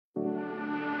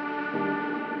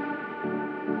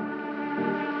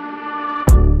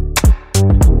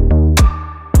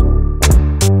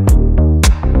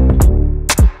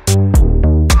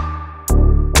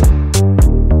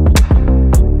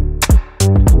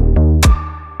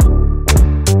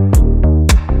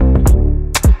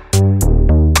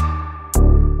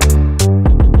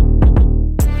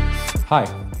Hi,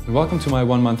 and welcome to my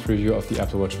 1-month review of the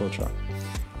Apple Watch Ultra.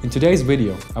 In today's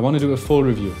video, I want to do a full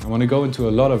review. I want to go into a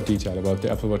lot of detail about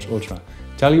the Apple Watch Ultra,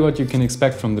 tell you what you can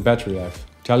expect from the battery life,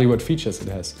 tell you what features it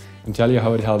has, and tell you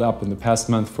how it held up in the past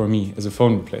month for me as a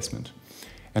phone replacement.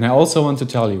 And I also want to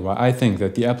tell you why I think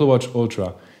that the Apple Watch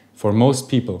Ultra, for most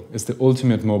people, is the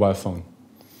ultimate mobile phone.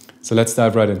 So let's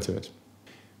dive right into it.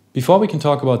 Before we can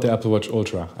talk about the Apple Watch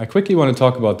Ultra, I quickly want to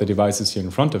talk about the devices here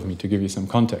in front of me to give you some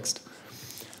context.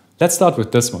 Let's start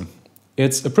with this one.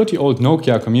 It's a pretty old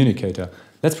Nokia communicator.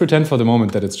 Let's pretend for the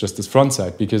moment that it's just this front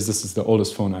side, because this is the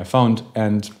oldest phone I found,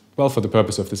 and, well, for the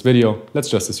purpose of this video, let's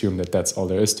just assume that that's all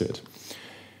there is to it.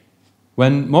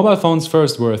 When mobile phones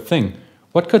first were a thing,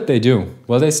 what could they do?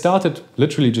 Well, they started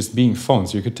literally just being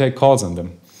phones. You could take calls on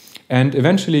them. And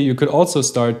eventually you could also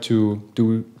start to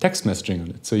do text messaging on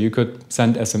it. So you could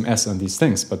send SMS on these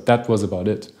things, but that was about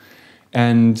it.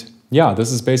 And yeah,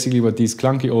 this is basically what these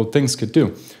clunky old things could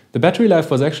do. The battery life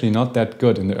was actually not that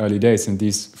good in the early days, and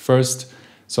these first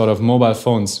sort of mobile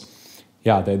phones,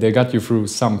 yeah, they got you through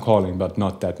some calling, but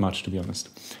not that much, to be honest.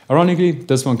 Ironically,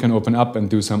 this one can open up and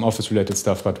do some office-related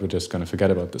stuff, but we're just gonna forget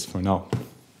about this for now.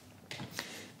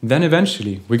 Then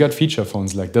eventually, we got feature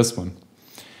phones like this one.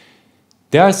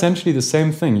 They are essentially the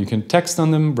same thing. You can text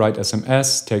on them, write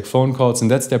SMS, take phone calls, and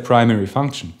that's their primary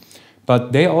function.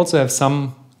 But they also have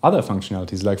some other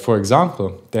functionalities, like for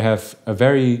example, they have a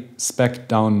very spec'd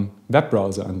down web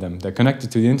browser on them. They're connected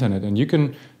to the internet, and you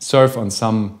can surf on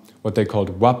some what they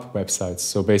called WAP websites,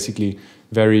 so basically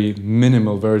very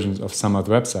minimal versions of some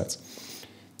other websites.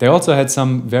 They also had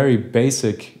some very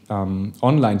basic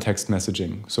online text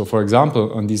messaging. So for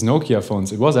example, on these Nokia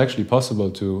phones, it was actually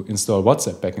possible to install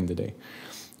WhatsApp back in the day.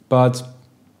 But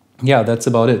yeah, that's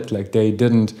about it. Like, they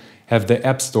didn't have the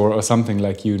App Store or something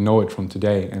like you know it from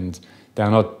today, and there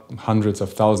are not hundreds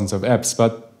of thousands of apps,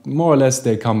 but more or less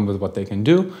they come with what they can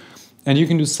do, and you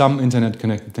can do some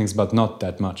internet-connected things, but not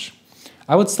that much.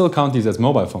 I would still count these as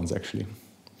mobile phones, actually.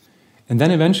 And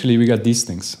then eventually we got these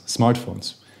things,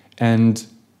 smartphones. And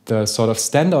the sort of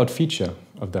standout feature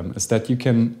of them is that you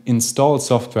can install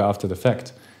software after the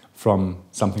fact from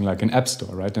something like an app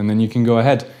store, right? And then you can go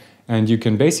ahead and you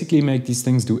can basically make these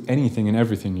things do anything and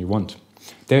everything you want.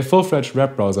 They have full-fledged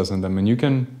web browsers on them, and you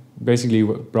can basically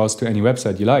browse to any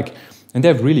website you like, and they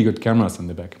have really good cameras on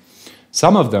the back.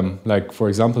 Some of them, like for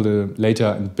example the later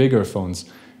and bigger phones,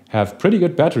 have pretty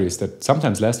good batteries that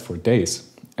sometimes last for days.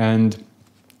 And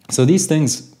so these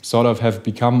things sort of have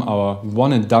become our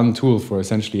one and done tool for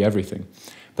essentially everything.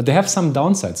 But they have some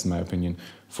downsides, in my opinion.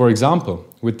 For example,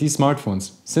 with these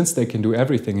smartphones, since they can do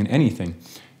everything and anything,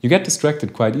 you get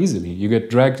distracted quite easily. You get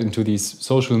dragged into these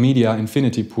social media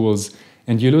infinity pools,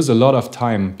 and you lose a lot of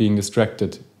time being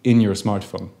distracted in your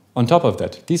smartphone. On top of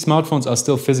that, these smartphones are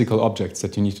still physical objects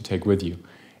that you need to take with you.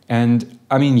 And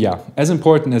I mean, yeah, as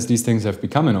important as these things have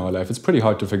become in our life, it's pretty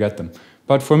hard to forget them.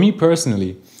 But for me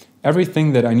personally,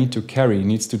 everything that I need to carry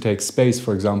needs to take space,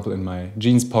 for example, in my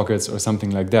jeans pockets or something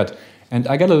like that. And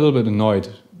I get a little bit annoyed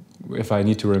if I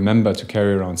need to remember to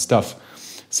carry around stuff.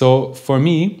 So for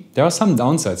me, there are some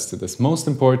downsides to this. Most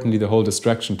importantly, the whole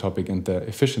distraction topic and the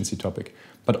efficiency topic.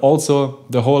 But also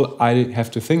the whole I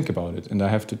have to think about it and I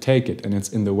have to take it and it's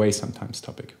in the way sometimes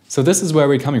topic. So this is where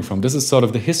we're coming from. This is sort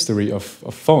of the history of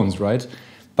phones, right?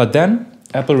 But then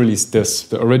Apple released this,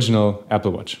 the original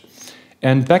Apple Watch.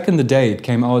 And back in the day, it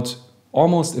came out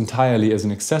almost entirely as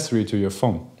an accessory to your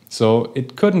phone. So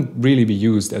it couldn't really be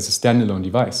used as a standalone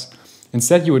device.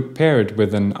 Instead, you would pair it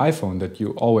with an iPhone that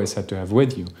you always had to have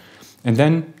with you. And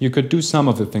then you could do some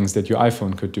of the things that your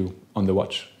iPhone could do on the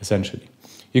watch, essentially.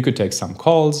 You could take some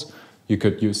calls, you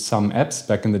could use some apps.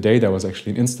 Back in the day, there was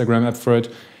actually an Instagram app for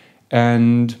it.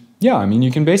 And yeah, I mean,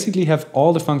 you can basically have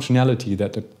all the functionality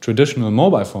that a traditional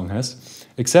mobile phone has,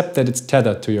 except that it's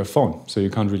tethered to your phone, so you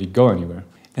can't really go anywhere.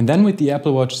 And then with the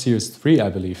Apple Watch Series 3, I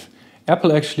believe,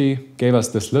 Apple actually gave us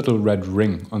this little red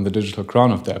ring on the digital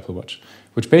crown of the Apple Watch,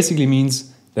 which basically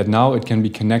means that now it can be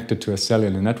connected to a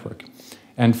cellular network.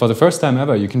 And for the first time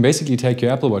ever, you can basically take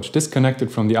your Apple Watch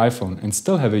disconnected from the iPhone and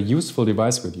still have a useful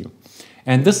device with you.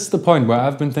 And this is the point where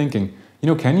I've been thinking, you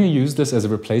know, can you use this as a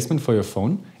replacement for your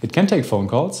phone? It can take phone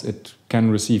calls, it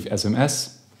can receive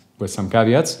SMS with some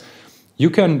caveats. You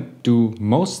can do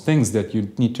most things that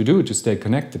you need to do to stay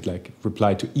connected, like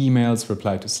reply to emails,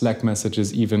 reply to Slack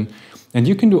messages even. And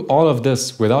you can do all of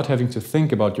this without having to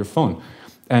think about your phone.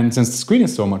 And since the screen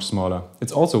is so much smaller,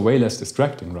 it's also way less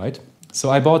distracting, right? So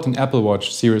I bought an Apple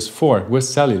Watch Series 4 with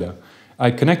cellular.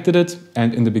 I connected it,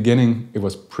 and in the beginning, it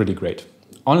was pretty great.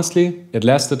 Honestly, it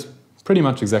lasted pretty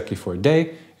much exactly for a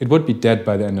day. It would be dead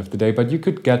by the end of the day, but you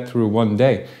could get through one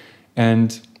day.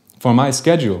 And For my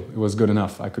schedule, it was good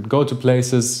enough. I could go to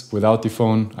places without the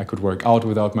phone, I could work out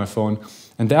without my phone,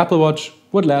 and the Apple Watch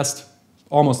would last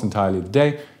almost entirely the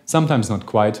day, sometimes not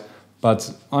quite,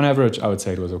 but on average I would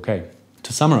say it was okay.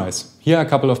 To summarize, here are a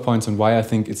couple of points on why I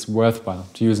think it's worthwhile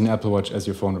to use an Apple Watch as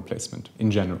your phone replacement,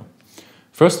 in general.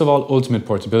 First of all, ultimate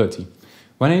portability.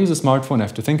 When I use a smartphone, I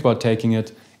have to think about taking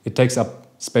it. It takes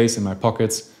up space in my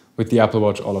pockets. With the Apple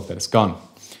Watch, all of that is gone.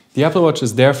 The Apple Watch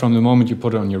is there from the moment you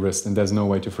put it on your wrist, and there's no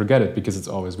way to forget it because it's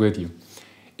always with you.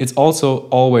 It's also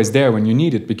always there when you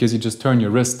need it because you just turn your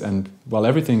wrist and, well,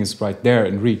 everything is right there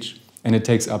in reach, and it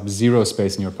takes up zero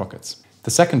space in your pockets.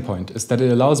 The second point is that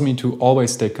it allows me to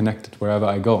always stay connected wherever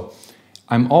I go.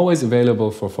 I'm always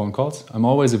available for phone calls. I'm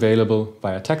always available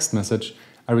via text message.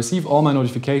 I receive all my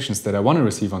notifications that I want to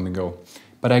receive on the go.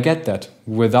 But I get that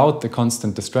without the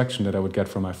constant distraction that I would get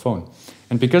from my phone.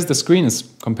 And because the screen is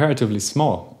comparatively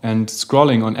small and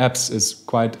scrolling on apps is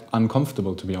quite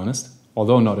uncomfortable, to be honest,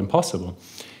 although not impossible,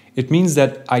 it means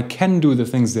that I can do the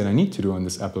things that I need to do on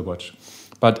this Apple Watch.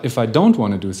 But if I don't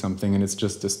want to do something and it's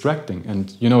just distracting,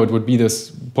 and you know, it would be this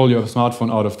pull your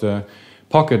smartphone out of the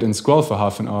pocket and scroll for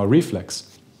half an hour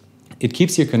reflex. It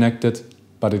keeps you connected,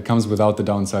 but it comes without the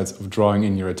downsides of drawing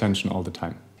in your attention all the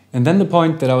time. And then the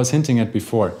point that I was hinting at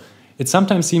before. It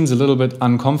sometimes seems a little bit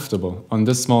uncomfortable on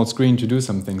this small screen to do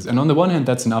some things. And on the one hand,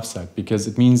 that's an upside because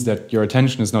it means that your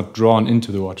attention is not drawn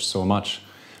into the watch so much.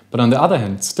 But on the other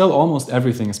hand, still almost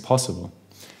everything is possible.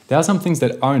 There are some things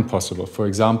that aren't possible. For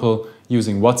example,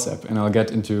 using WhatsApp. And I'll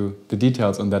get into the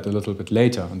details on that a little bit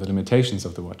later, on the limitations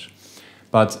of the watch.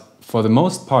 But for the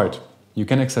most part, you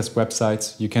can access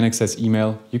websites, you can access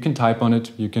email, you can type on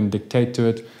it, you can dictate to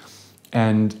it.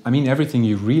 And I mean, everything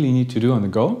you really need to do on the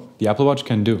go, the Apple Watch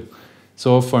can do.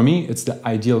 So for me, it's the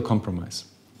ideal compromise.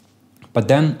 But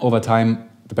then over time,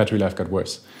 the battery life got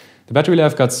worse. The battery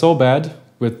life got so bad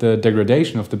with the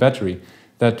degradation of the battery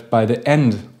that by the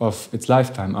end of its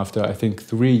lifetime, after I think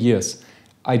 3 years,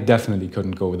 I definitely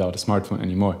couldn't go without a smartphone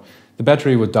anymore. The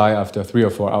battery would die after 3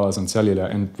 or 4 hours on cellular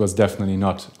and was definitely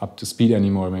not up to speed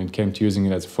anymore when it came to using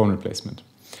it as a phone replacement.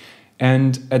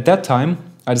 And at that time,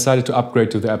 I decided to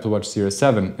upgrade to the Apple Watch Series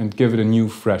 7 and give it a new,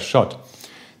 fresh shot.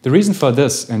 The reason for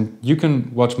this, and you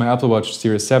can watch my Apple Watch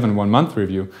Series 7 1-month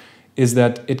review, is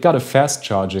that it got a fast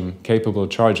charging capable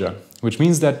charger, which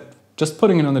means that just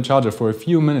putting it on the charger for a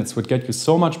few minutes would get you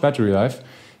so much battery life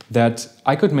that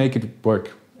I could make it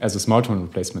work as a smartphone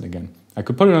replacement again. I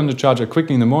could put it on the charger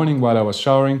quickly in the morning while I was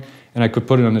showering, and I could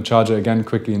put it on the charger again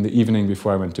quickly in the evening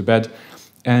before I went to bed.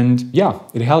 And yeah,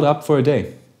 it held up for a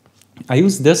day. I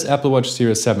used this Apple Watch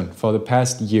Series 7 for the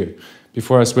past year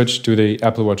before I switched to the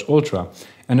Apple Watch Ultra,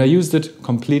 and I used it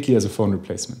completely as a phone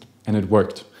replacement, and it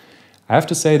worked. I have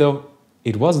to say though,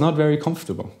 it was not very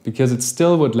comfortable because it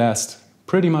still would last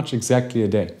pretty much exactly a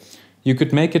day. You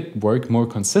could make it work more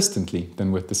consistently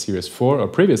than with the Series 4 or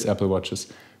previous Apple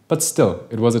Watches, but still,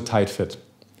 it was a tight fit.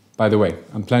 By the way,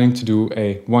 I'm planning to do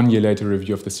a 1 year later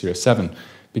review of the Series 7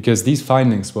 because these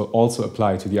findings will also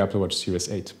apply to the Apple Watch Series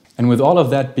 8. And with all of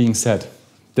that being said,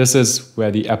 this is where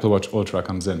the Apple Watch Ultra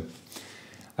comes in.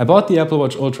 I bought the Apple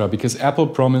Watch Ultra because Apple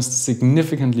promised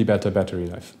significantly better battery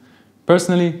life.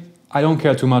 Personally, I don't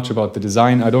care too much about the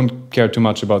design, I don't care too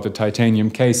much about the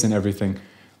titanium case and everything.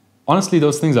 Honestly,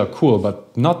 those things are cool,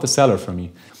 but not the seller for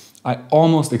me. I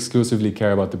almost exclusively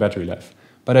care about the battery life.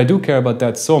 But I do care about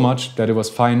that so much that it was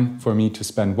fine for me to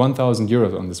spend 1,000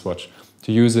 euros on this watch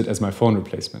to use it as my phone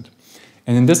replacement.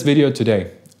 And in this video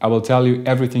today, I will tell you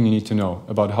everything you need to know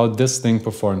about how this thing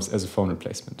performs as a phone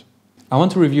replacement. I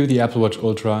want to review the Apple Watch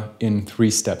Ultra in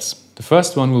 3 steps. The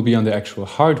first one will be on the actual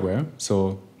hardware,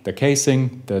 so the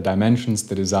casing, the dimensions,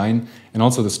 the design, and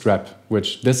also the strap,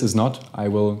 which this is not. I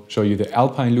will show you the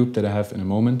Alpine loop that I have in a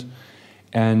moment.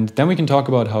 And then we can talk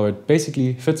about how it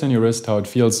basically fits on your wrist, how it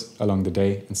feels along the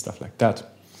day and stuff like that.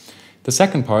 The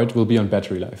second part will be on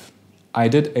battery life. I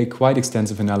did a quite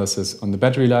extensive analysis on the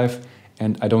battery life,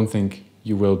 and I don't think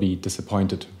you will be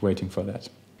disappointed waiting for that.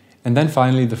 And then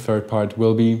finally, the third part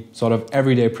will be sort of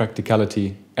everyday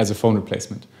practicality as a phone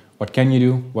replacement. What can you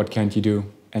do, what can't you do,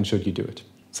 and should you do it?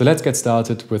 So let's get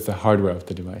started with the hardware of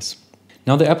the device.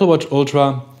 Now, the Apple Watch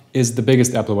Ultra is the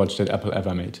biggest Apple Watch that Apple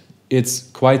ever made. It's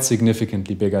quite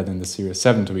significantly bigger than the Series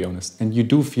 7, to be honest, and you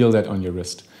do feel that on your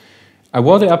wrist. I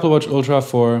wore the Apple Watch Ultra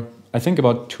for, I think,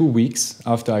 about 2 weeks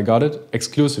after I got it,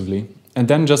 exclusively, and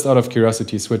then just out of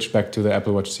curiosity switched back to the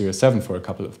Apple Watch Series 7 for a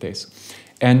couple of days.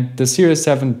 And the Series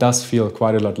 7 does feel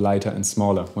quite a lot lighter and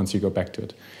smaller once you go back to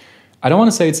it. I don't want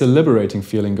to say it's a liberating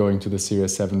feeling going to the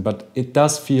Series 7, but it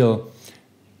does feel,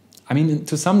 I mean,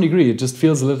 to some degree, it just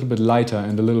feels a little bit lighter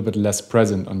and a little bit less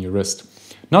present on your wrist.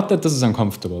 Not that this is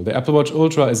uncomfortable. The Apple Watch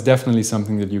Ultra is definitely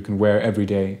something that you can wear every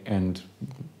day and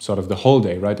sort of the whole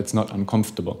day, right? It's not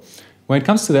uncomfortable. When it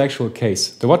comes to the actual case,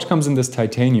 the watch comes in this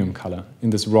titanium color, in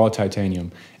this raw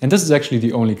titanium. And this is actually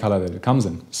the only color that it comes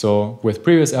in. So with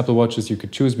previous Apple Watches, you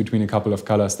could choose between a couple of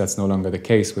colors. That's no longer the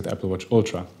case with Apple Watch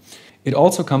Ultra. It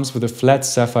also comes with a flat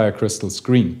sapphire crystal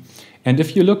screen. And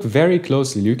if you look very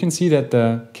closely, you can see that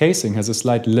the casing has a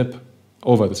slight lip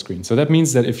over the screen. So that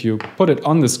means that if you put it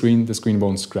on the screen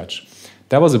won't scratch.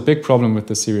 That was a big problem with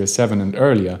the Series 7 and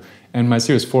earlier, and my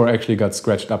Series 4 actually got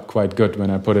scratched up quite good when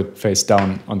I put it face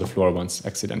down on the floor once,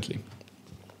 accidentally.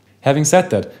 Having said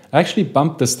that, I actually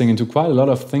bumped this thing into quite a lot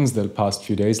of things the past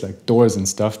few days, like doors and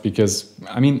stuff, because,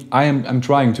 I mean, I'm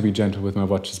trying to be gentle with my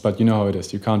watches, but you know how it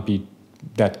is. You can't be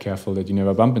that careful that you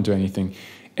never bump into anything.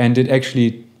 And it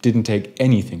actually didn't take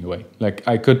anything away. Like,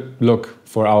 I could look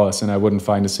for hours and I wouldn't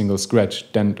find a single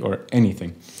scratch, dent, or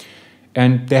anything.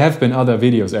 And there have been other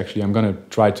videos, actually, I'm going to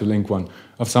try to link one,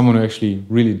 of someone who actually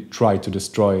really tried to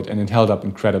destroy it, and it held up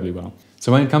incredibly well.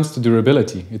 So when it comes to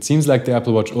durability, it seems like the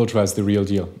Apple Watch Ultra is the real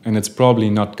deal, and it's probably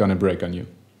not going to break on you.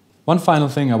 One final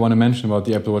thing I want to mention about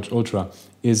the Apple Watch Ultra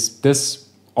is this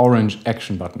orange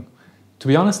action button. To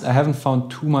be honest, I haven't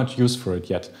found too much use for it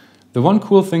yet. The one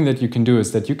cool thing that you can do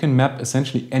is that you can map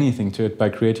essentially anything to it by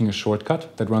creating a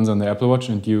shortcut that runs on the Apple Watch,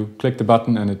 and you click the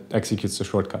button and it executes the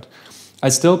shortcut. I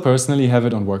still personally have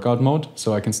it on workout mode,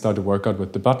 so I can start a workout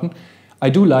with the button. I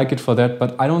do like it for that,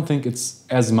 but I don't think it's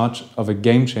as much of a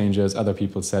game changer as other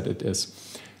people said it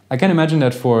is. I can imagine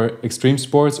that for extreme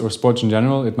sports or sports in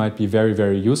general, it might be very,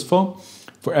 very useful.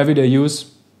 For everyday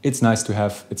use, it's nice to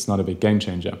have, it's not a big game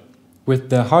changer. With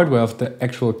the hardware of the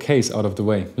actual case out of the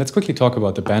way, let's quickly talk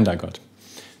about the band I got.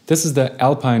 This is the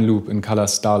Alpine Loop in color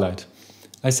Starlight.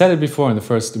 I said it before in the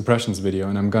first impressions video,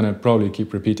 and I'm gonna probably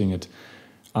keep repeating it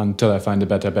until I find a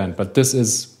better band, but this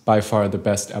is by far the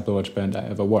best Apple Watch band I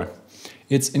ever wore.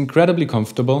 It's incredibly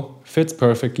comfortable, fits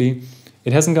perfectly.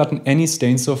 It hasn't gotten any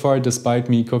stains so far, despite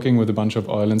me cooking with a bunch of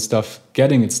oil and stuff,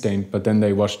 getting it stained, but then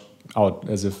they washed out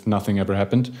as if nothing ever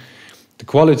happened. The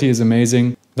quality is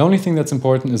amazing. The only thing that's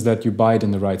important is that you buy it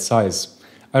in the right size.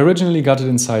 I originally got it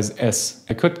in size S.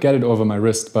 I could get it over my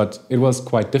wrist, but it was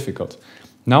quite difficult.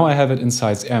 Now I have it in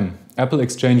size M. Apple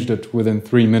exchanged it within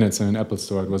 3 minutes in an Apple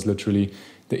store. It was literally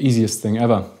the easiest thing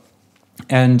ever.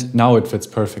 And now it fits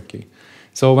perfectly.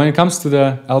 So when it comes to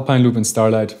the Alpine Loop in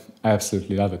Starlight, I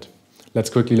absolutely love it. Let's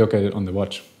quickly look at it on the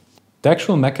watch. The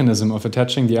actual mechanism of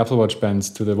attaching the Apple Watch bands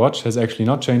to the watch has actually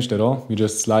not changed at all. You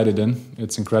just slide it in.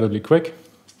 It's incredibly quick,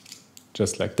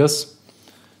 just like this.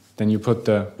 Then you put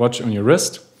the watch on your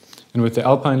wrist, and with the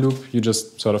Alpine Loop, you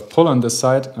just sort of pull on this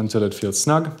side until it feels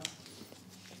snug,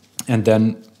 and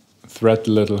then thread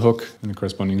the little hook and the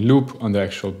corresponding loop on the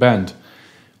actual band.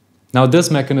 Now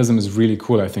this mechanism is really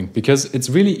cool, I think, because it's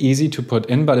really easy to put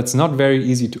in, but it's not very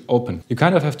easy to open. You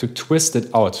kind of have to twist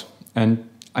it out. And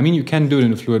I mean, you can do it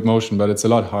in a fluid motion, but it's a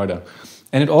lot harder.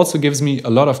 And it also gives me a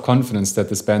lot of confidence that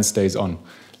this band stays on.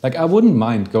 Like, I wouldn't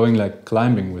mind going like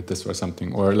climbing with this or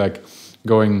something, or like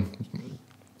going,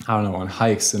 I don't know, on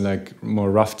hikes in like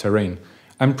more rough terrain.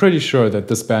 I'm pretty sure that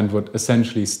this band would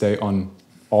essentially stay on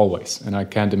always, and I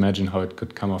can't imagine how it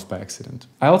could come off by accident.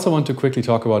 I also want to quickly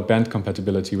talk about band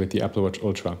compatibility with the Apple Watch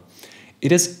Ultra.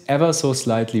 It is ever so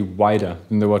slightly wider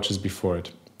than the watches before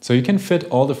it. So you can fit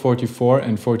all the 44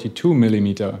 and 42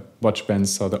 millimeter watch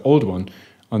bands, so the old one,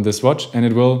 on this watch, and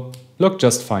it will look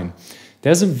just fine.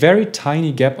 There's a very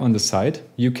tiny gap on the side.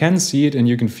 You can see it and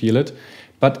you can feel it,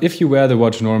 but if you wear the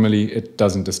watch normally, it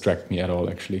doesn't distract me at all,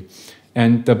 actually.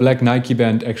 And the black Nike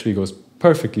band actually goes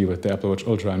perfectly with the Apple Watch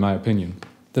Ultra, in my opinion.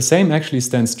 The same actually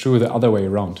stands true the other way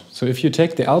around. So if you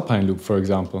take the Alpine Loop, for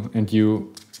example, and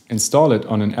you install it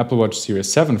on an Apple Watch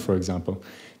Series 7, for example,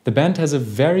 the band has a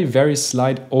very, very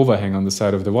slight overhang on the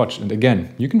side of the watch. And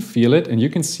again, you can feel it and you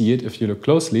can see it if you look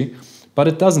closely, but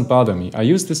it doesn't bother me. I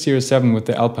used the Series 7 with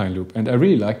the Alpine Loop and I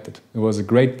really liked it. It was a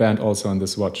great band also on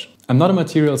this watch. I'm not a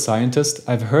material scientist.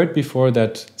 I've heard before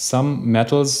that some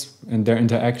metals and their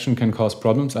interaction can cause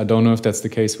problems. I don't know if that's the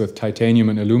case with titanium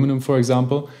and aluminum, for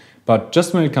example. But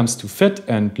just when it comes to fit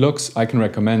and looks, I can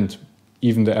recommend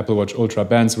even the Apple Watch Ultra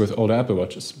bands with older Apple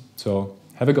Watches. So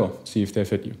have a go, see if they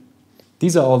fit you.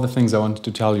 These are all the things I wanted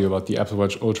to tell you about the Apple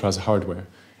Watch Ultra's hardware.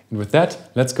 And with that,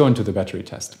 let's go into the battery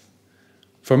test.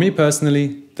 For me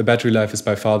personally, the battery life is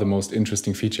by far the most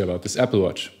interesting feature about this Apple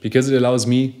Watch, because it allows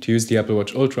me to use the Apple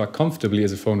Watch Ultra comfortably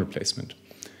as a phone replacement.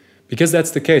 Because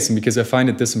that's the case and because I find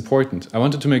it this important, I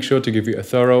wanted to make sure to give you a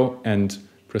thorough and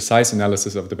precise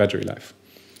analysis of the battery life.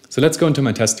 So let's go into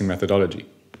my testing methodology.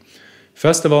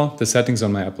 First of all, the settings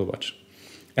on my Apple Watch.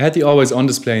 I had the always on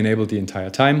display enabled the entire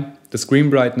time, the screen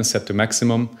brightness set to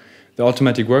maximum, the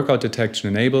automatic workout detection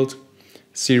enabled,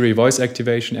 Siri voice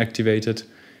activation activated,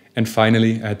 and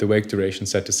finally I had the wake duration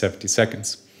set to 70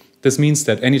 seconds. This means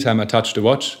that anytime I touch the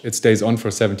watch, it stays on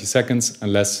for 70 seconds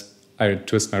unless I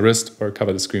twist my wrist or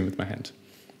cover the screen with my hand.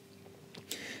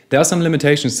 There are some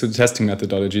limitations to the testing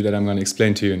methodology that I'm going to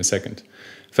explain to you in a second.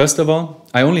 First of all,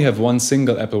 I only have one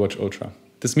single Apple Watch Ultra.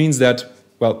 This means that,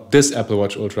 well, this Apple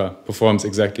Watch Ultra performs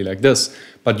exactly like this,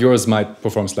 but yours might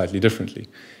perform slightly differently.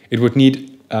 It would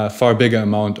need a far bigger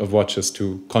amount of watches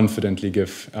to confidently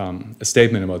give a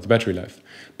statement about the battery life.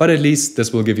 But at least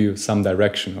this will give you some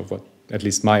direction of what at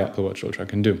least my Apple Watch Ultra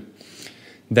can do.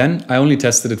 Then I only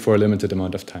tested it for a limited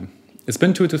amount of time. It's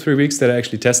been 2 to 3 weeks that I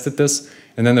actually tested this,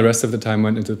 and then the rest of the time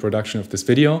went into the production of this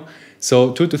video.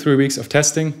 So 2 to 3 weeks of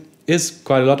testing is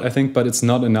quite a lot, I think, but it's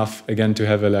not enough, again, to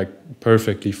have a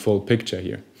perfectly full picture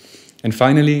here. And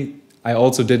finally, I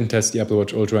also didn't test the Apple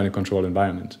Watch Ultra in a controlled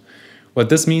environment. What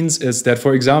this means is that,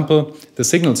 for example, the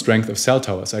signal strength of cell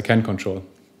towers I can control.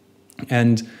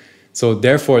 And so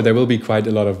therefore, there will be quite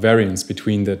a lot of variance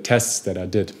between the tests that I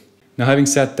did. Now, having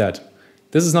said that,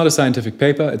 this is not a scientific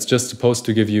paper. It's just supposed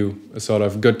to give you a sort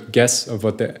of good guess of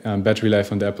what the battery life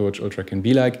on the Apple Watch Ultra can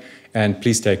be like, and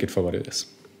please take it for what it is.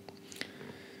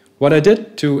 What I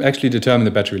did to actually determine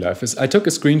the battery life is I took a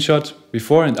screenshot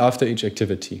before and after each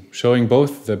activity, showing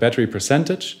both the battery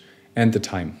percentage and the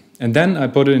time. And then I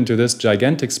put it into this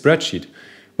gigantic spreadsheet,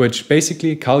 which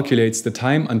basically calculates the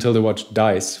time until the watch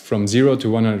dies from 0 to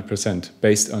 100%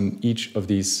 based on each of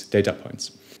these data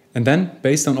points. And then,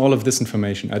 based on all of this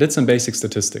information, I did some basic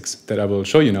statistics that I will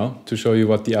show you now to show you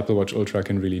what the Apple Watch Ultra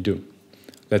can really do.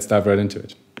 Let's dive right into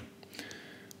it.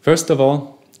 First of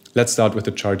all, let's start with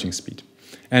the charging speed.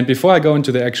 And before I go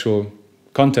into the actual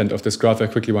content of this graph, I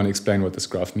quickly want to explain what this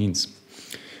graph means.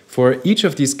 For each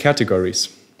of these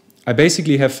categories, I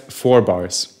basically have 4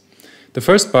 bars. The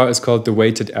first bar is called the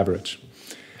weighted average.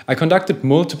 I conducted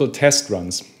multiple test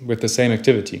runs with the same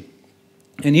activity.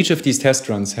 And each of these test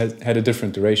runs had a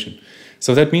different duration.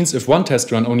 So that means if one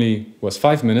test run only was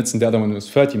 5 minutes and the other one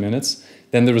was 30 minutes,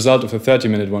 then the result of the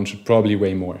 30-minute one should probably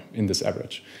weigh more in this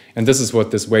average. And this is what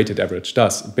this weighted average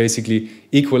does. It basically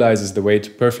equalizes the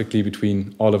weight perfectly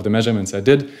between all of the measurements I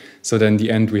did, so then in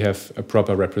the end we have a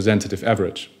proper representative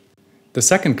average. The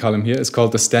second column here is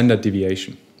called the standard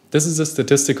deviation. This is a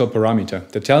statistical parameter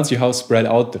that tells you how spread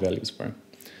out the values were.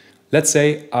 Let's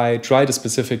say I tried a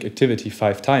specific activity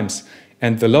 5 times,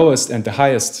 and the lowest and the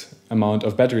highest amount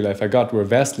of battery life I got were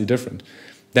vastly different.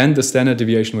 Then the standard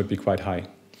deviation would be quite high.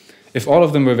 If all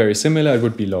of them were very similar, it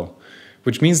would be low,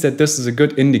 which means that this is a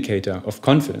good indicator of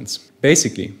confidence.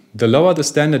 Basically, the lower the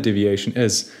standard deviation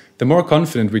is, the more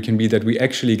confident we can be that we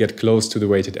actually get close to the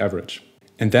weighted average.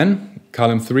 And then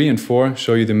column 3 and 4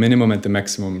 show you the minimum and the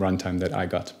maximum runtime that I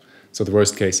got. So the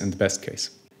worst case and the best case.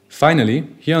 Finally,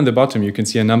 here on the bottom you can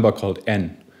see a number called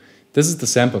n. This is the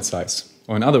sample size,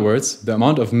 or in other words, the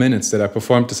amount of minutes that I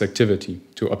performed this activity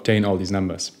to obtain all these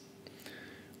numbers.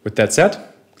 With that said,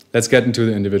 let's get into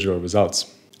the individual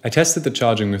results. I tested the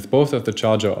charging with both of the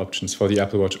charger options for the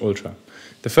Apple Watch Ultra.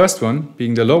 The first one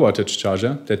being the low wattage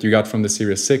charger that you got from the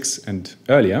Series 6 and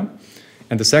earlier,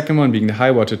 and the second one being the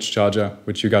high wattage charger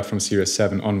which you got from Series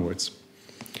 7 onwards.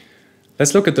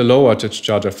 Let's look at the low wattage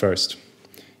charger first.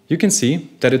 You can see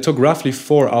that it took roughly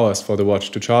 4 hours for the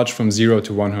watch to charge from 0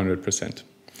 to 100%.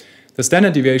 The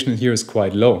standard deviation here is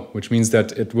quite low, which means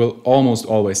that it will almost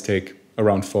always take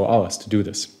around 4 hours to do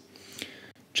this.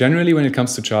 Generally, when it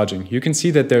comes to charging, you can see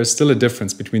that there is still a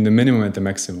difference between the minimum and the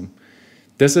maximum.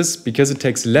 This is because it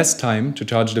takes less time to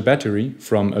charge the battery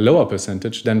from a lower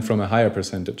percentage than from a higher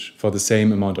percentage for the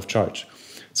same amount of charge.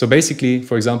 So basically,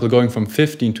 for example, going from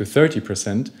 15 to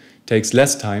 30% takes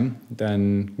less time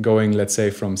than going, let's say,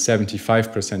 from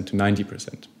 75% to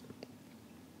 90%.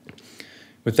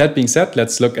 With that being said,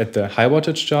 let's look at the high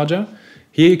wattage charger.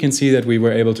 Here you can see that we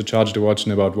were able to charge the watch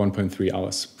in about 1.3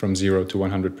 hours from 0 to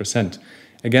 100%.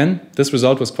 Again, this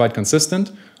result was quite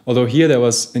consistent, although here there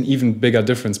was an even bigger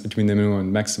difference between the minimum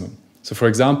and maximum. So for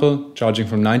example, charging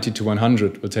from 90 to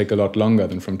 100 will take a lot longer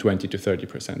than from 20 to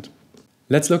 30%.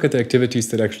 Let's look at the activities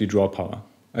that actually draw power.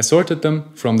 I sorted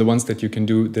them from the ones that you can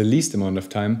do the least amount of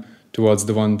time towards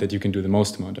the one that you can do the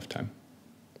most amount of time.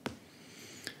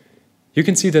 You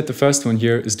can see that the first one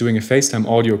here is doing a FaceTime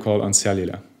audio call on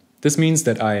cellular. This means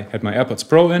that I had my AirPods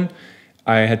Pro in,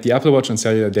 I had the Apple Watch on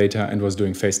cellular data and was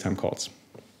doing FaceTime calls.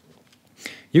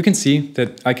 You can see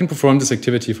that I can perform this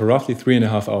activity for roughly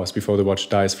 3.5 hours before the watch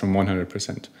dies from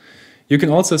 100%. You can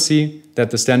also see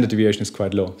that the standard deviation is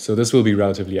quite low, so this will be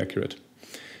relatively accurate.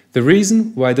 The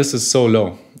reason why this is so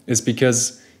low is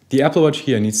because The Apple Watch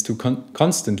here needs to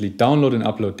constantly download and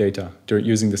upload data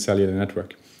using the cellular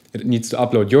network. It needs to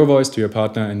upload your voice to your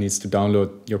partner and needs to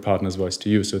download your partner's voice to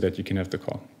you so that you can have the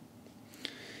call.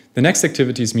 The next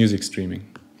activity is music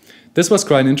streaming. This was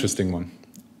quite an interesting one.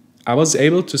 I was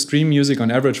able to stream music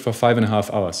on average for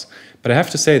 5.5 hours, but I have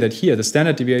to say that here the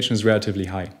standard deviation is relatively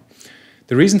high.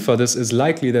 The reason for this is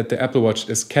likely that the Apple Watch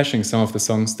is caching some of the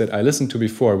songs that I listened to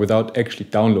before without actually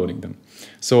downloading them.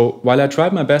 So while I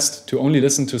tried my best to only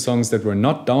listen to songs that were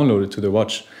not downloaded to the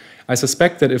watch, I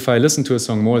suspect that if I listen to a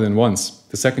song more than once,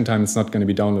 the second time it's not going to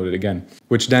be downloaded again,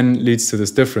 which then leads to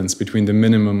this difference between the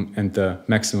minimum and the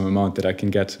maximum amount that I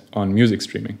can get on music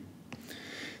streaming.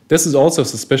 This is also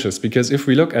suspicious because if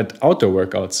we look at outdoor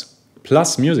workouts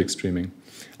plus music streaming,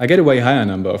 I get a way higher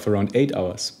number of around 8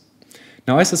 hours.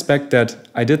 Now I suspect that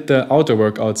I did the outdoor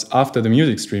workouts after the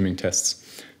music streaming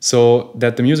tests, so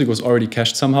that the music was already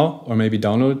cached somehow or maybe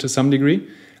downloaded to some degree.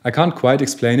 I can't quite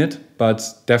explain it, but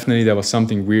definitely there was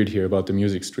something weird here about the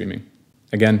music streaming.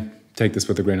 Again, take this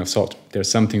with a grain of salt. There's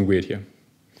something weird here.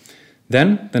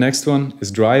 Then the next one is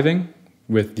driving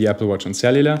with the Apple Watch on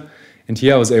cellular. And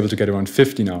here I was able to get around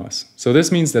 15 hours. So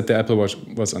this means that the Apple Watch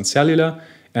was on cellular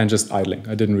and just idling.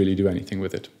 I didn't really do anything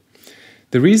with it.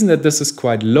 The reason that this is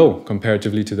quite low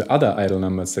comparatively to the other idle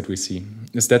numbers that we see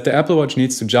is that the Apple Watch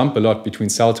needs to jump a lot between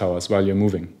cell towers while you're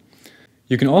moving.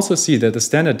 You can also see that the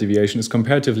standard deviation is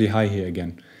comparatively high here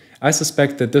again. I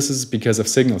suspect that this is because of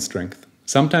signal strength.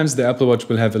 Sometimes the Apple Watch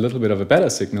will have a little bit of a better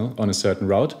signal on a certain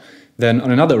route than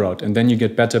on another route, and then you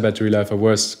get better battery life or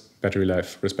worse battery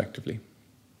life, respectively.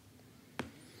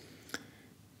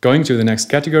 Going to the next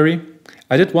category,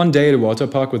 I did one day at a water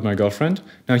park with my girlfriend.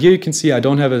 Now here you can see I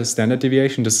don't have a standard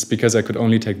deviation. This is because I could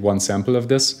only take one sample of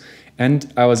this,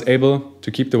 and I was able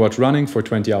to keep the watch running for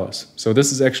 20 hours. So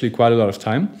this is actually quite a lot of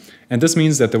time, and this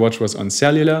means that the watch was on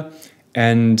cellular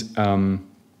and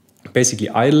basically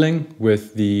idling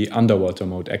with the underwater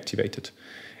mode activated.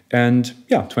 And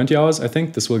yeah, 20 hours, I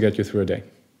think this will get you through a day.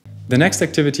 The next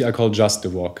activity I call just a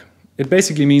walk. It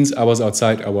basically means I was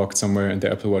outside, I walked somewhere and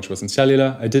the Apple Watch was in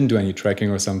cellular. I didn't do any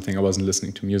tracking or something, I wasn't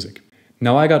listening to music.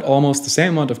 Now I got almost the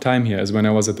same amount of time here as when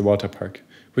I was at the water park,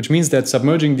 which means that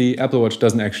submerging the Apple Watch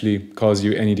doesn't actually cause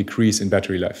you any decrease in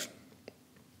battery life.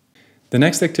 The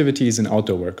next activity is an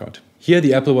outdoor workout. Here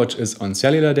the Apple Watch is on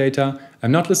cellular data.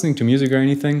 I'm not listening to music or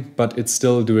anything, but it's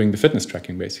still doing the fitness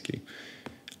tracking basically.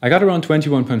 I got around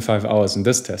 21.5 hours in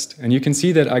this test, and you can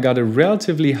see that I got a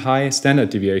relatively high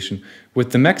standard deviation,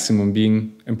 with the maximum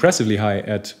being impressively high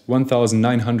at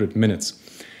 1,900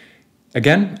 minutes.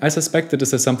 Again, I suspect that this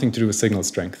has something to do with signal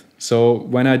strength. So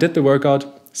when I did the workout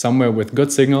somewhere with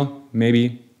good signal,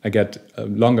 maybe I get a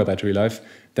longer battery life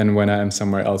than when I am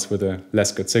somewhere else with a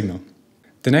less good signal.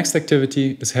 The next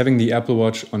activity is having the Apple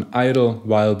Watch on idle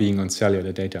while being on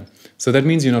cellular data. So that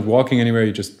means you're not walking anywhere,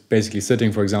 you're just basically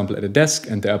sitting, for example, at a desk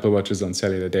and the Apple Watch is on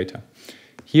cellular data.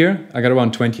 Here, I got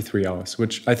around 23 hours,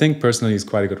 which I think personally is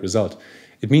quite a good result.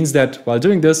 It means that while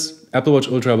doing this, Apple Watch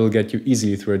Ultra will get you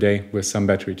easily through a day with some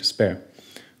battery to spare.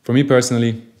 For me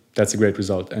personally, that's a great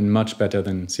result and much better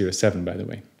than Series 7, by the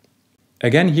way.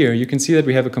 Again here, you can see that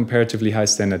we have a comparatively high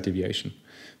standard deviation.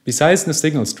 Besides the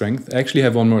signal strength, I actually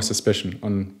have one more suspicion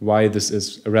on why this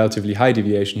is a relatively high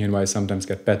deviation here and why I sometimes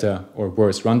get better or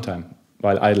worse runtime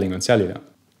while idling on cellular.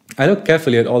 I looked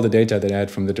carefully at all the data that I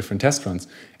had from the different test runs,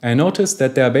 and I noticed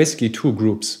that there are basically two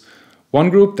groups.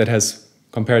 One group that has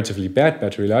comparatively bad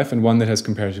battery life and one that has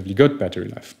comparatively good battery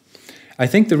life. I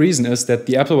think the reason is that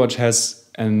the Apple Watch has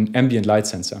an ambient light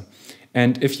sensor.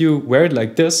 And if you wear it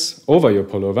like this over your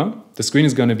pullover, the screen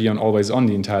is going to be on always on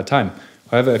the entire time.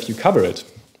 However, if you cover it,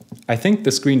 I think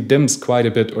the screen dims quite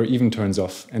a bit or even turns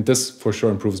off, and this for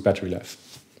sure improves battery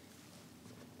life.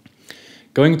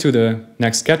 Going to the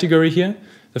next category here,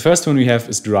 the first one we have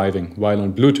is driving while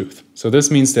on Bluetooth. So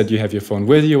this means that you have your phone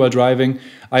with you while driving.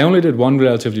 I only did one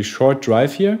relatively short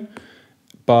drive here,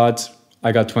 but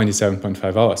I got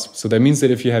 27.5 hours. So that means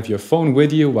that if you have your phone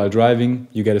with you while driving,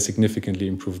 you get a significantly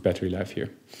improved battery life here,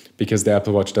 because the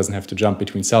Apple Watch doesn't have to jump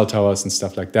between cell towers and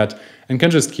stuff like that, and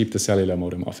can just keep the cellular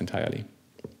modem off entirely.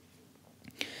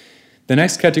 The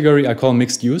next category I call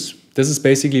mixed use. This is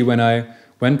basically when I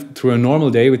went through a normal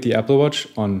day with the Apple Watch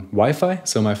on Wi-Fi.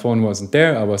 So my phone wasn't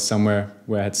there. I was somewhere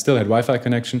where I still had Wi-Fi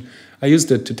connection. I used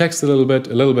it to text a little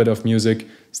bit of music,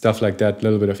 stuff like that, a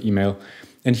little bit of email.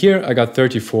 And here I got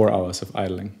 34 hours of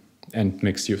idling and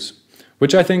mixed use,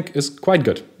 which I think is quite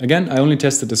good. Again, I only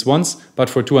tested this once, but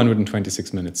for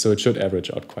 226 minutes, so it should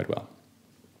average out quite well.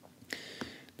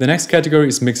 The next category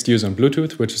is mixed use on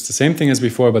Bluetooth, which is the same thing as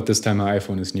before, but this time my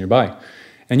iPhone is nearby.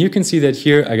 And you can see that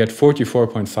here I get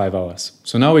 44.5 hours.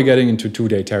 So now we're getting into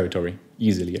 2-day territory,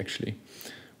 easily actually.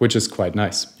 which is quite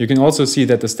nice. You can also see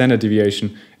that the standard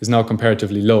deviation is now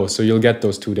comparatively low, so you'll get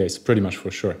those 2 days pretty much for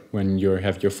sure when you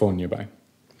have your phone nearby.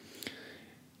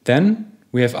 Then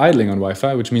we have idling on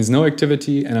Wi-Fi, which means no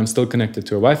activity and I'm still connected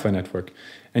to a Wi-Fi network.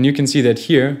 And you can see that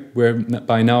here we're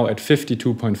by now at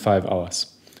 52.5 hours,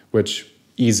 which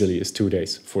easily is 2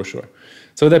 days for sure.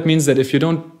 So that means that if you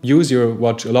don't use your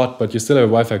watch a lot, but you still have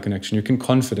a Wi-Fi connection, you can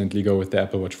confidently go with the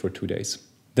Apple Watch for 2 days.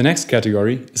 The next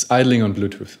category is idling on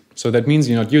Bluetooth. So that means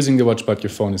you're not using the watch, but your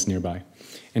phone is nearby.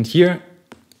 And here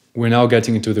we're now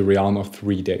getting into the realm of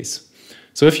 3 days.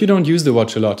 So if you don't use the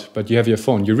watch a lot, but you have your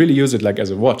phone, you really use it like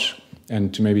as a watch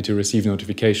and maybe to receive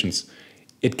notifications,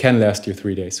 it can last you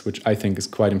 3 days, which I think is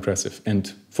quite impressive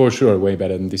and for sure way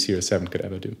better than the Series 7 could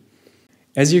ever do.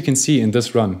 As you can see in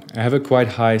this run, I have a quite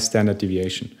high standard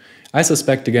deviation. I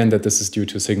suspect again that this is due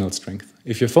to signal strength.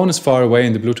 If your phone is far away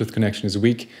and the Bluetooth connection is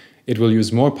weak, it will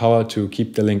use more power to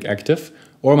keep the link active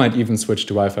or might even switch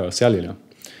to Wi-Fi or cellular.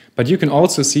 But you can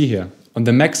also see here, on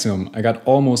the maximum, I got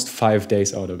almost 5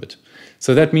 days out of it.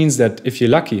 So that means that if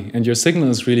you're lucky and your signal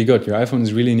is really good, your iPhone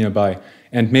is really nearby,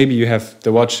 and maybe you have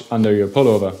the watch under your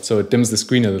pullover so it dims the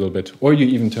screen a little bit, or you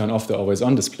even turn off the always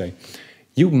on display,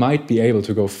 you might be able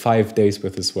to go 5 days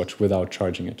with this watch without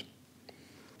charging it.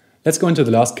 Let's go into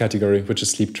the last category, which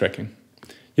is sleep tracking.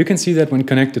 You can see that when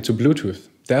connected to Bluetooth,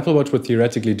 the Apple Watch would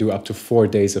theoretically do up to 4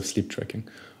 days of sleep tracking.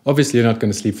 Obviously, you're not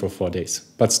going to sleep for 4 days,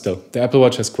 but still, the Apple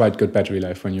Watch has quite good battery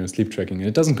life when you're in sleep tracking and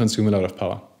it doesn't consume a lot of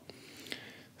power.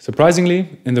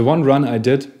 Surprisingly, in the one run I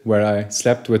did where I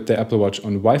slept with the Apple Watch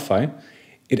on Wi-Fi,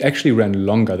 it actually ran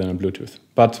longer than on Bluetooth,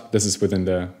 but this is within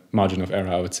the margin of error,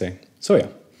 I would say. So yeah,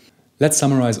 let's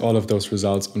summarize all of those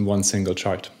results on one single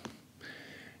chart.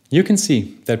 You can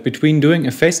see that between doing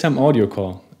a FaceTime audio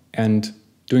call and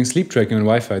doing sleep tracking on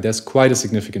Wi-Fi, there's quite a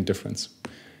significant difference.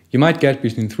 You might get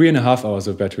between 3.5 hours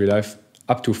of battery life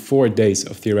up to 4 days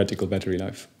of theoretical battery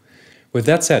life. With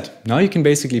that said, now you can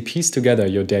basically piece together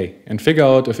your day and figure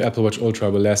out if Apple Watch Ultra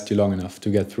will last you long enough to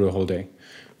get through a whole day.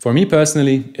 For me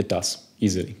personally, it does,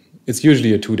 easily. It's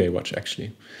usually a 2-day watch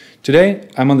actually. Today,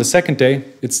 I'm on the second day,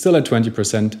 it's still at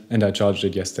 20% and I charged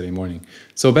it yesterday morning.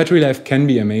 So battery life can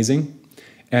be amazing.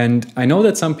 And I know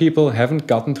that some people haven't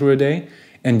gotten through a day.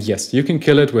 And yes, you can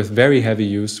kill it with very heavy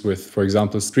use with, for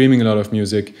example, streaming a lot of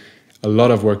music, a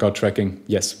lot of workout tracking.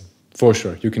 Yes, for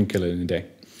sure, you can kill it in a day.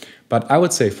 But I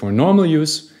would say for normal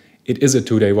use, it is a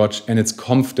 2-day watch and it's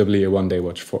comfortably a 1-day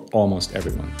watch for almost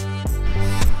everyone.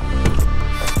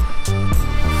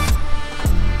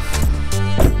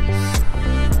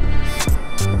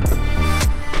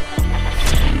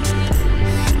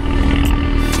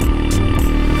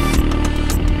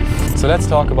 So let's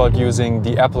talk about using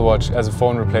the Apple Watch as a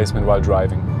phone replacement while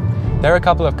driving. There are a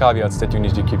couple of caveats that you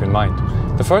need to keep in mind.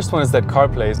 The first one is that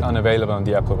CarPlay is unavailable on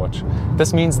the Apple Watch.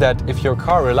 This means that if your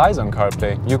car relies on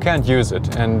CarPlay, you can't use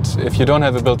it. And if you don't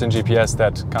have a built-in GPS,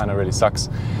 that kind of really sucks.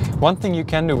 One thing you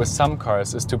can do with some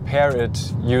cars is to pair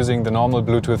it using the normal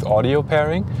Bluetooth audio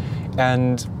pairing.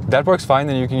 And that works fine,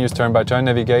 and you can use turn-by-turn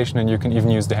navigation and you can even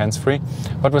use the hands-free.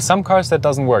 But with some cars that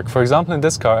doesn't work. For example, in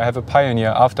this car I have a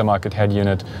Pioneer aftermarket head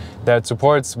unit that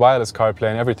supports wireless CarPlay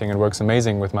and everything and works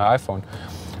amazing with my iPhone.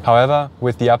 However,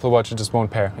 with the Apple Watch it just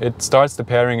won't pair. It starts the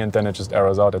pairing and then it just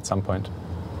errors out at some point.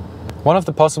 One of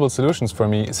the possible solutions for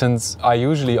me, since I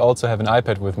usually also have an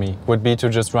iPad with me, would be to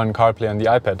just run CarPlay on the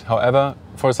iPad. However,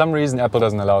 for some reason Apple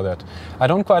doesn't allow that. I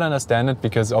don't quite understand it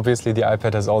because obviously the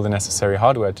iPad has all the necessary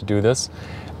hardware to do this.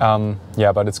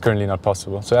 Yeah, but it's currently not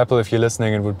possible. So Apple, if you're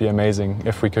listening, it would be amazing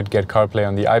if we could get CarPlay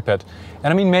on the iPad.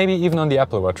 And I mean, maybe even on the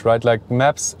Apple Watch, right? Like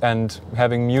maps and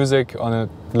having music on a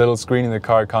little screen in the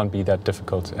car can't be that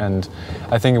difficult. And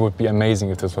I think it would be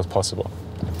amazing if this was possible.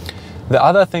 The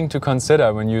other thing to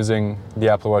consider when using the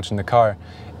Apple Watch in the car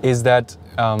is that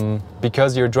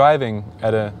because you're driving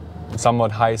at a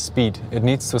somewhat high speed, it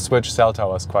needs to switch cell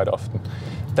towers quite often.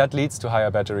 That leads to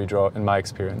higher battery draw in my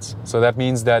experience. So that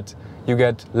means that you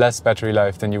get less battery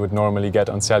life than you would normally get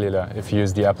on cellular if you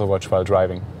use the Apple Watch while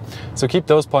driving. So keep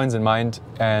those points in mind,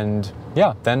 and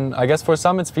yeah, then I guess for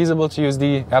some it's feasible to use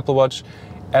the Apple Watch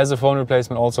as a phone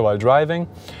replacement also while driving.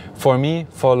 For me,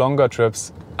 for longer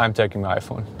trips, I'm taking my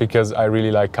iPhone because I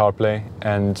really like CarPlay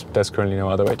and there's currently no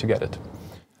other way to get it.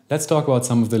 Let's talk about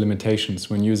some of the limitations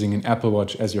when using an Apple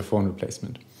Watch as your phone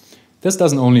replacement. This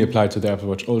doesn't only apply to the Apple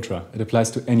Watch Ultra, it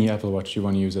applies to any Apple Watch you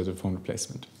want to use as a phone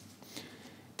replacement.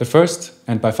 The first,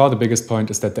 and by far the biggest point,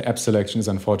 is that the app selection is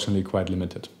unfortunately quite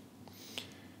limited.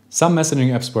 Some messaging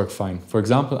apps work fine. For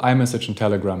example, iMessage and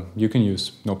Telegram you can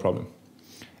use, no problem.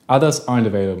 Others aren't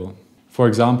available. For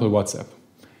example, WhatsApp.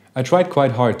 I tried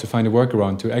quite hard to find a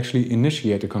workaround to actually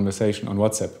initiate a conversation on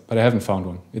WhatsApp, but I haven't found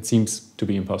one. It seems to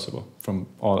be impossible, from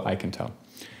all I can tell.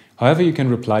 However, you can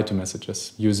reply to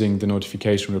messages using the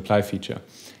notification reply feature,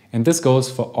 and this goes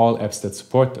for all apps that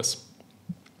support this.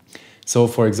 So,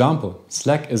 for example,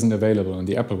 Slack isn't available on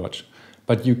the Apple Watch,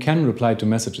 but you can reply to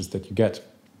messages that you get.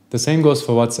 The same goes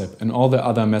for WhatsApp and all the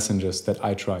other messengers that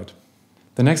I tried.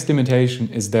 The next limitation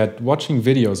is that watching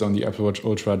videos on the Apple Watch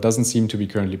Ultra doesn't seem to be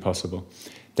currently possible.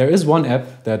 There is one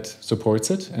app that supports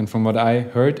it, and from what I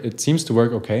heard, it seems to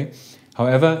work okay.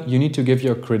 However, you need to give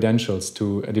your credentials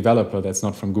to a developer that's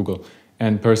not from Google,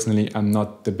 and personally, I'm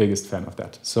not the biggest fan of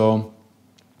that. So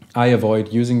I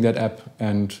avoid using that app,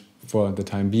 and for the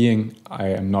time being, I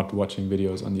am not watching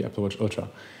videos on the Apple Watch Ultra.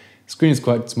 The screen is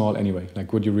quite small anyway,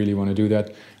 like would you really want to do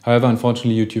that? However,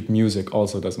 unfortunately, YouTube Music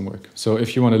also doesn't work. So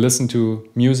if you want to listen to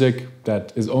music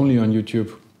that is only on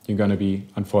YouTube, you're going to be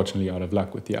unfortunately out of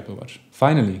luck with the Apple Watch.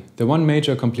 Finally, the one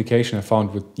major complication I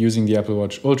found with using the Apple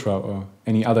Watch Ultra or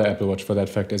any other Apple Watch for that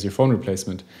fact as your phone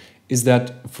replacement is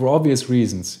that for obvious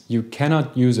reasons, you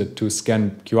cannot use it to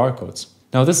scan QR codes.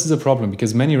 Now this is a problem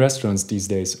because many restaurants these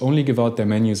days only give out their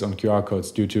menus on QR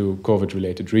codes due to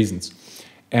COVID-related reasons.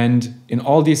 And in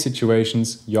all these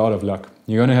situations, you're out of luck.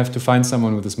 You're going to have to find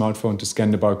someone with a smartphone to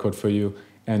scan the barcode for you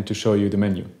and to show you the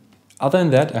menu. Other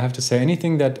than that, I have to say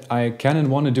anything that I can and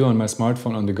want to do on my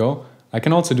smartphone on the go, I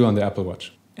can also do on the Apple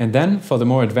Watch. And then for the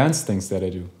more advanced things that I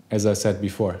do, as I said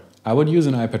before, I would use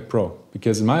an iPad Pro,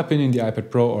 because in my opinion the iPad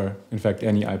Pro, or in fact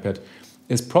any iPad,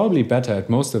 is probably better at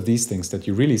most of these things that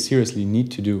you really seriously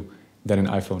need to do than an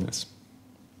iPhone is.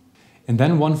 And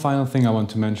then one final thing I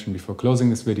want to mention before closing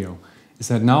this video is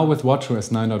that now with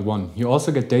WatchOS 9.1 you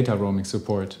also get data roaming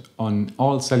support on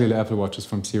all cellular Apple Watches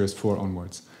from Series 4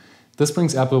 onwards. This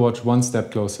brings Apple Watch one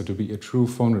step closer to be a true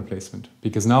phone replacement,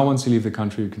 because now once you leave the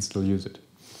country you can still use it.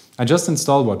 I just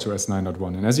installed WatchOS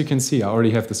 9.1 and as you can see I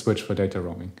already have the switch for data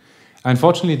roaming. I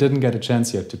unfortunately didn't get a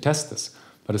chance yet to test this,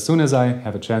 but as soon as I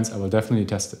have a chance I will definitely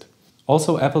test it.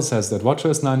 Also, Apple says that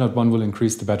WatchOS 9.1 will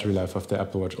increase the battery life of the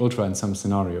Apple Watch Ultra in some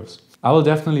scenarios. I will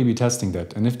definitely be testing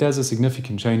that, and if there's a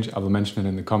significant change I will mention it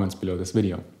in the comments below this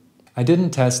video. I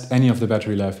didn't test any of the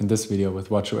battery life in this video with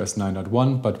WatchOS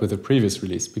 9.1, but with a previous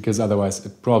release, because otherwise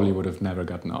it probably would have never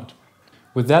gotten out.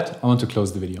 With that, I want to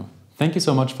close the video. Thank you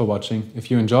so much for watching. If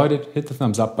you enjoyed it, hit the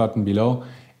thumbs up button below,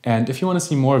 and if you want to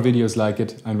see more videos like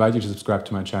it, I invite you to subscribe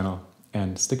to my channel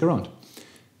and stick around.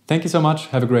 Thank you so much,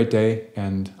 have a great day,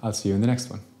 and I'll see you in the next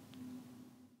one.